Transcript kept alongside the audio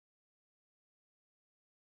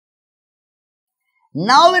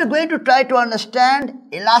Now we are going to try to understand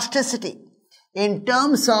elasticity in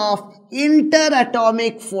terms of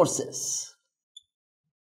interatomic forces.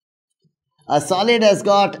 A solid has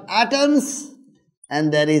got atoms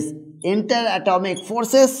and there is interatomic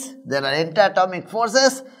forces. There are interatomic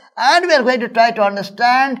forces, and we are going to try to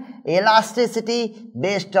understand elasticity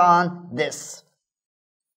based on this.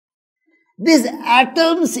 These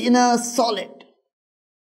atoms in a solid,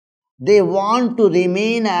 they want to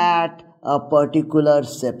remain at a particular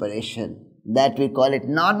separation, that we call it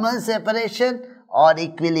normal separation or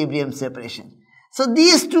equilibrium separation. So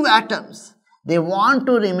these two atoms, they want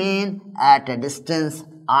to remain at a distance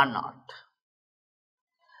r0.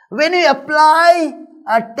 When we apply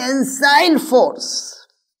a tensile force,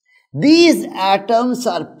 these atoms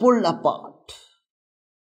are pulled apart.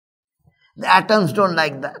 The atoms don't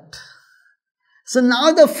like that. So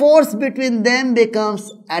now the force between them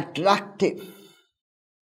becomes attractive.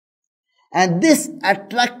 And this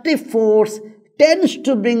attractive force tends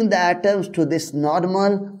to bring the atoms to this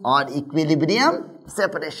normal or equilibrium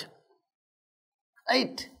separation.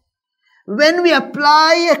 Right? When we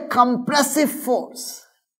apply a compressive force,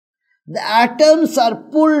 the atoms are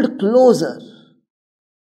pulled closer.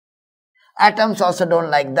 Atoms also don't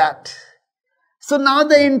like that. So now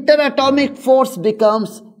the interatomic force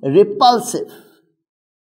becomes repulsive.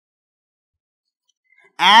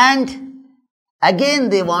 And again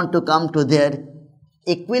they want to come to their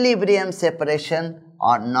equilibrium separation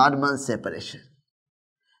or normal separation.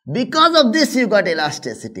 Because of this you got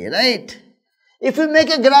elasticity, right? If you make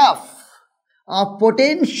a graph of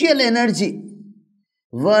potential energy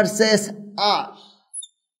versus R,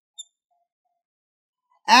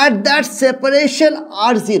 at that separation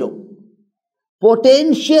R0,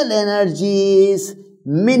 potential energy is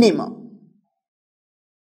minimum.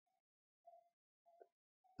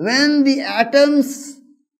 When the atoms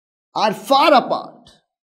are far apart,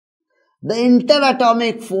 the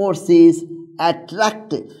interatomic force is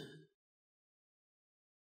attractive.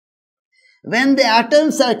 When the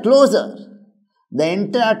atoms are closer, the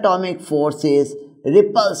interatomic force is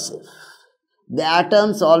repulsive. The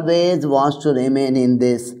atoms always want to remain in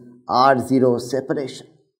this R0 separation.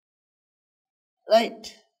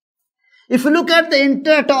 Right? If you look at the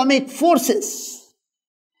interatomic forces,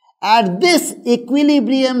 at this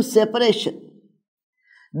equilibrium separation,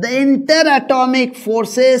 the interatomic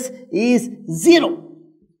forces is 0.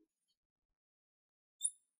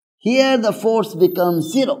 Here the force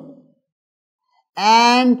becomes 0.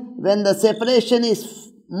 And when the separation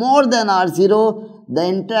is more than R0, the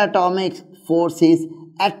interatomic force is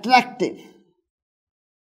attractive.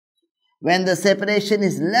 When the separation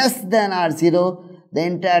is less than R0, the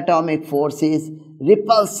interatomic force is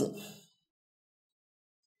repulsive.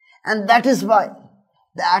 And that is why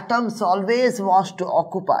the atoms always want to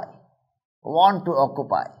occupy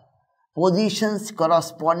positions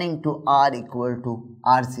corresponding to R equal to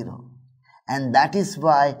R0. And that is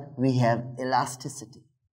why we have elasticity.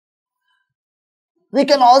 We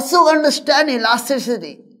can also understand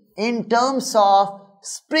elasticity in terms of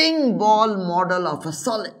spring ball model of a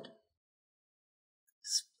solid.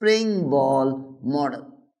 Spring ball model.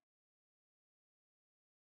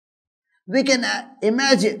 We can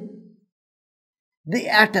imagine the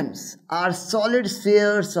atoms are solid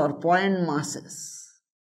spheres or point masses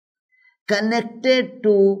connected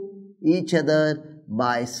to each other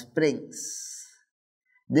by springs.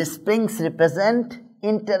 These springs represent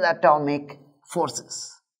interatomic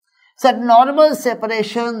forces. So at normal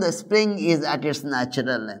separation, the spring is at its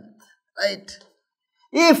natural length. Right?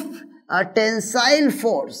 If a tensile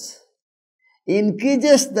force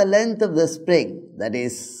increases the length of the spring, that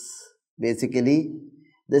is, basically,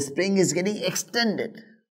 the spring is getting extended.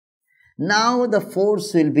 Now the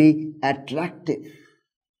force will be attractive.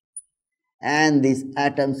 And these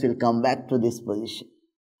atoms will come back to this position.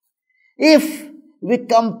 If we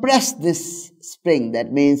compress this spring,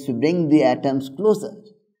 that means we bring the atoms closer,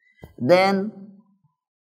 then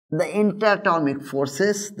the interatomic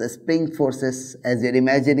forces, the spring forces as we are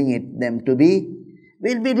imagining them to be,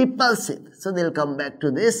 will be repulsive. So they will come back to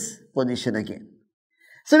this position again.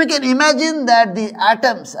 So we can imagine that the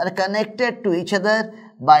atoms are connected to each other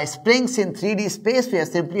by springs in 3D space. We have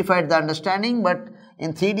simplified the understanding, but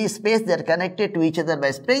in 3D space they are connected to each other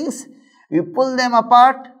by springs. We pull them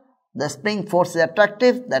apart, the spring force is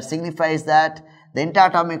attractive, that signifies that the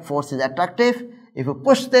interatomic force is attractive. If you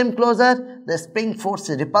push them closer, the spring force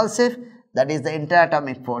is repulsive, that is the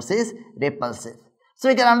interatomic force is repulsive. So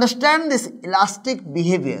we can understand this elastic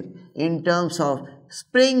behavior in terms of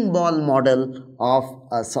spring ball model of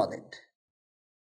a solid.